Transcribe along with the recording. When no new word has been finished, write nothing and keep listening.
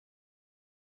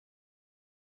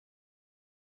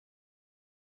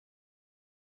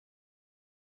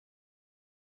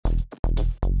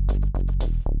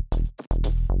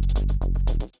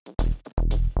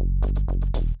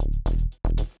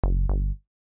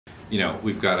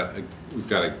we've got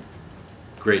a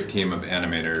great team of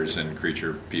animators and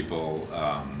creature people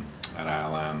at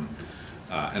ILM,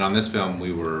 and on this film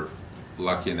we were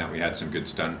lucky in that we had some good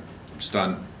stunt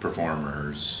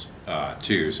performers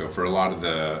too. So for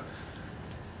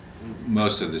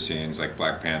most of the scenes, like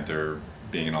Black Panther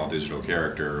being an all-digital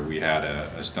character, we had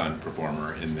a stunt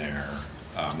performer in there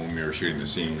when we were shooting the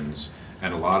scenes,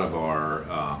 and a lot of our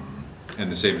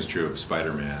and the same is true of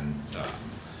Spider-Man.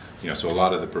 So a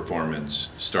lot of the performance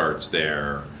starts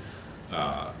there,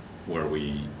 where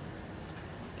we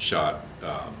shot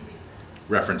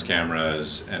reference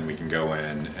cameras, and we can go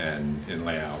in and in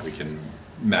layout we can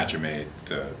match-mate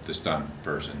the stunt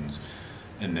persons,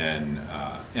 and then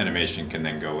animation can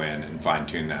then go in and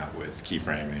fine-tune that with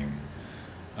keyframing.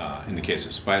 In the case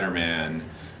of Spider-Man,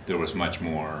 there was much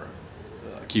more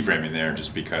keyframing there,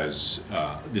 just because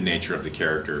the nature of the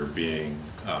character being,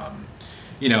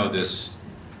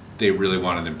 they really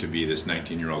wanted him to be this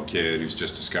 19-year-old kid who's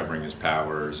just discovering his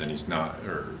powers, and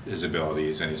his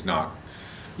abilities, and he's not,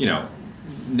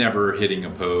 never hitting a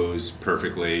pose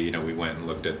perfectly. We went and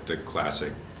looked at the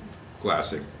classic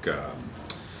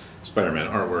Spider-Man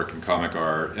artwork and comic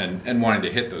art, and wanting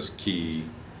to hit those key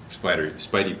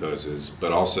Spidey poses,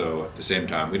 but also at the same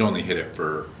time we'd only hit it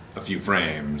for a few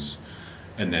frames,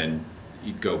 and then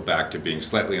you'd go back to being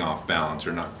slightly off balance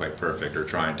or not quite perfect, or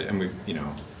trying to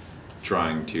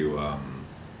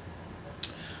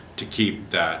keep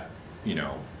that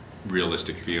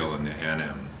realistic feel in the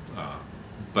anim.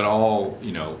 But all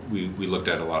we looked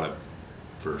at a lot of,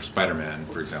 for Spider-Man,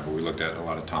 for example, we looked at a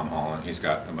lot of Tom Holland. He's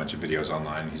got a bunch of videos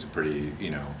online. He's a pretty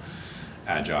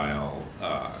agile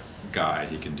guy.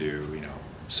 He can do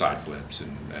side flips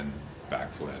and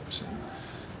back flips, and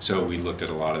so we looked at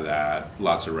a lot of that.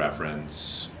 Lots of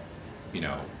reference,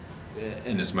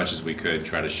 and as much as we could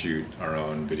try to shoot our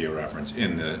own video reference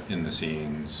in the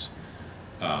scenes.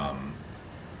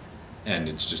 And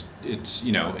it's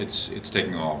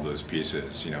taking all of those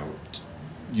pieces,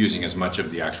 using as much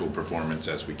of the actual performance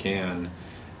as we can,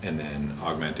 and then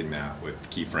augmenting that with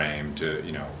keyframe to,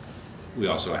 we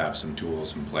also have some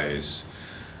tools in place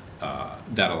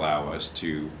that allow us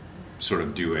to sort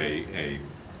of do a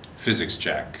physics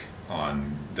check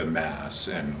on the mass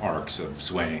and arcs of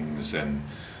swings, and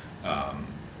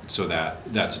so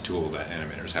that's a tool that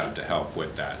animators have to help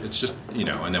with that. It's just,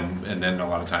 and then a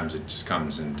lot of times it just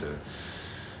comes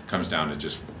down to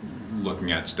just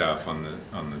looking at stuff on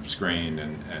the screen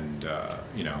and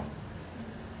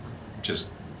just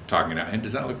talking about, hey,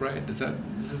 does that look right? Does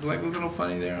this like a little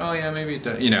funny there? Oh yeah, maybe it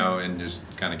does. And just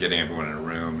kind of getting everyone in a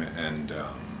room and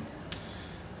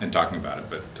talking about it.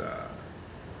 But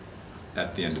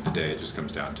at the end of the day, it just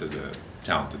comes down to the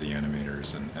talent of the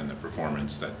animators and the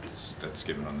performance that's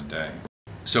given on the day.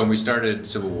 So when we started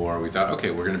Civil War, we thought, okay,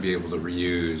 we're going to be able to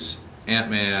reuse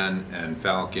Ant-Man and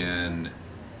Falcon.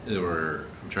 I'm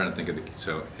trying to think of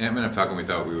so Ant-Man and Falcon we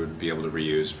thought we would be able to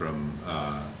reuse from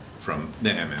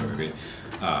the Ant-Man movie,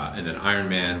 and then Iron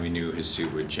Man, we knew his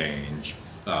suit would change.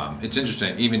 It's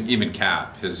interesting, even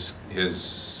Cap, his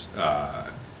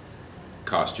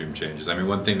costume changes. I mean,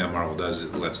 one thing that Marvel does is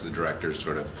it lets the directors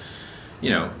sort of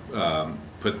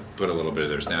put a little bit of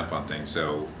their stamp on things.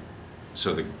 So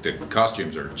the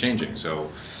costumes are changing.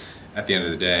 So at the end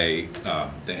of the day,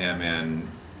 the Ant-Man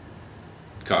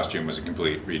costume was a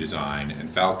complete redesign, and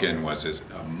Falcon was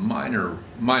a minor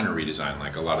redesign.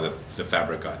 Like a lot of the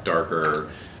fabric got darker,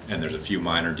 and there's a few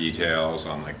minor details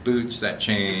on like boots that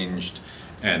changed,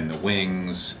 and the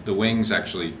wings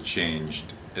actually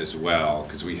changed as well,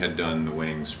 because we had done the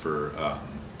wings for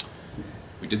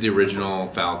we did the original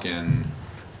Falcon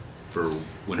for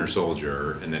Winter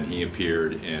Soldier, and then he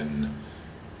appeared in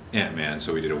Ant-Man,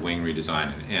 so we did a wing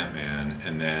redesign in Ant-Man,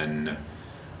 and then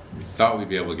we thought we'd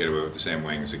be able to get away with the same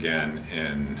wings again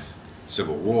in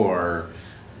Civil War,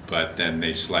 but then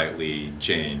they slightly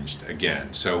changed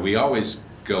again. So we always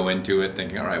go into it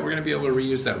thinking, all right, we're going to be able to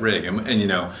reuse that rig,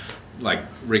 and like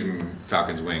rigging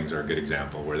Falcon's wings are a good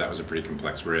example, where that was a pretty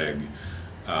complex rig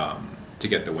to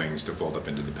get the wings to fold up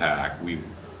into the pack.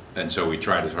 And so we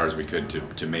tried as hard as we could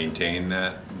to maintain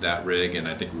that rig, and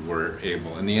I think we were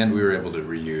able, in the end, we were able to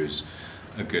reuse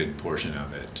a good portion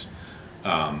of it.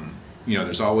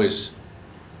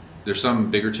 There's some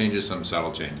bigger changes, some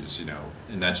subtle changes,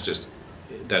 and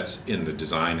that's in the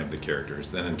design of the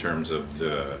characters. Then in terms of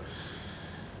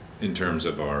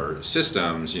our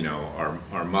systems,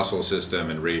 our muscle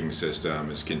system and rigging system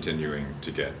is continuing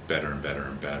to get better and better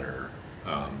and better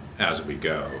as we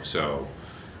go. So,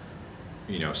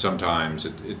 sometimes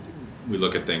we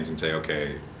look at things and say,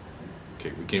 okay,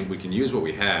 we can use what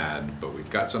we had, but we've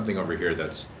got something over here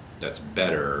that's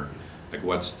better. Like,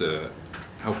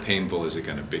 how painful is it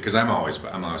going to be? Because I'm always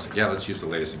like, yeah, let's use the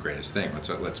latest and greatest thing.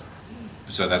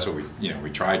 So that's what we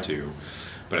try to,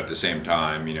 but at the same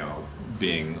time,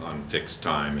 being on fixed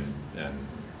time and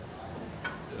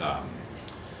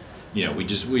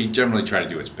we generally try to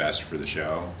do what's best for the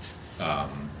show.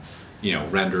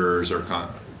 Renders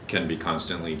can be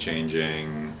constantly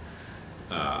changing.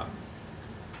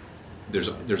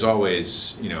 There's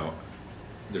always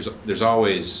there's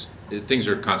always things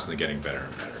are constantly getting better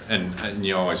and better, and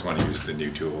you always want to use the new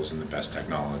tools and the best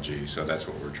technology. So that's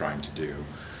what we're trying to do.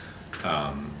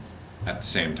 At the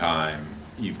same time,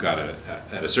 you've got to,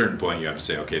 at a certain point, you have to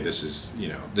say, okay, this is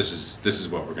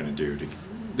what we're going to do.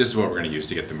 This is what we're going to use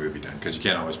to get the movie done, because you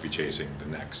can't always be chasing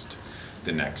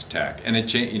the next tech, and it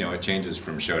changes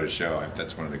from show to show.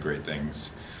 That's one of the great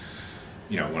things.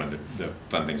 One of the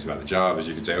fun things about the job is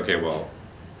you can say, okay, well,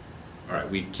 all right,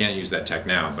 we can't use that tech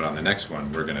now, but on the next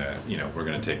one, we're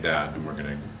gonna take that, and we're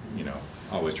gonna,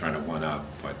 always trying to one up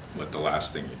what the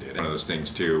last thing you did. One of those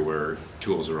things too, where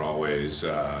tools are always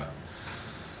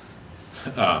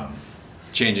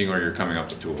changing, or you're coming up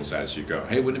with tools as you go.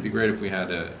 Hey, wouldn't it be great if we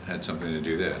had something to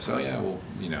do this? Oh yeah, well,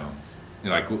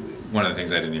 like one of the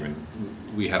things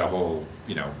we had a whole,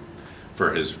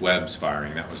 for his webs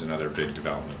firing, that was another big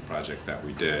development project that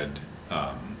we did.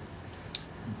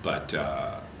 But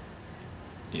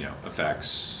effects,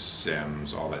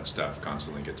 sims, all that stuff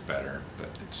constantly gets better, but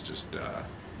it's just,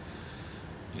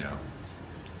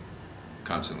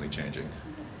 constantly changing.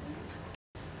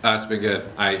 It's been good.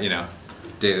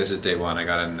 This is day one. I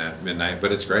got in at midnight,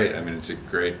 but it's great. I mean, it's a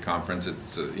great conference.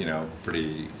 It's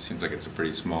seems like it's a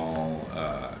pretty small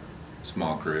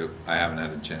group. I haven't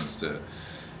had a chance to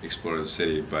explore the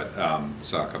city, but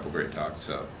saw a couple great talks,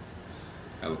 so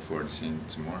I look forward to seeing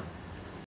some more.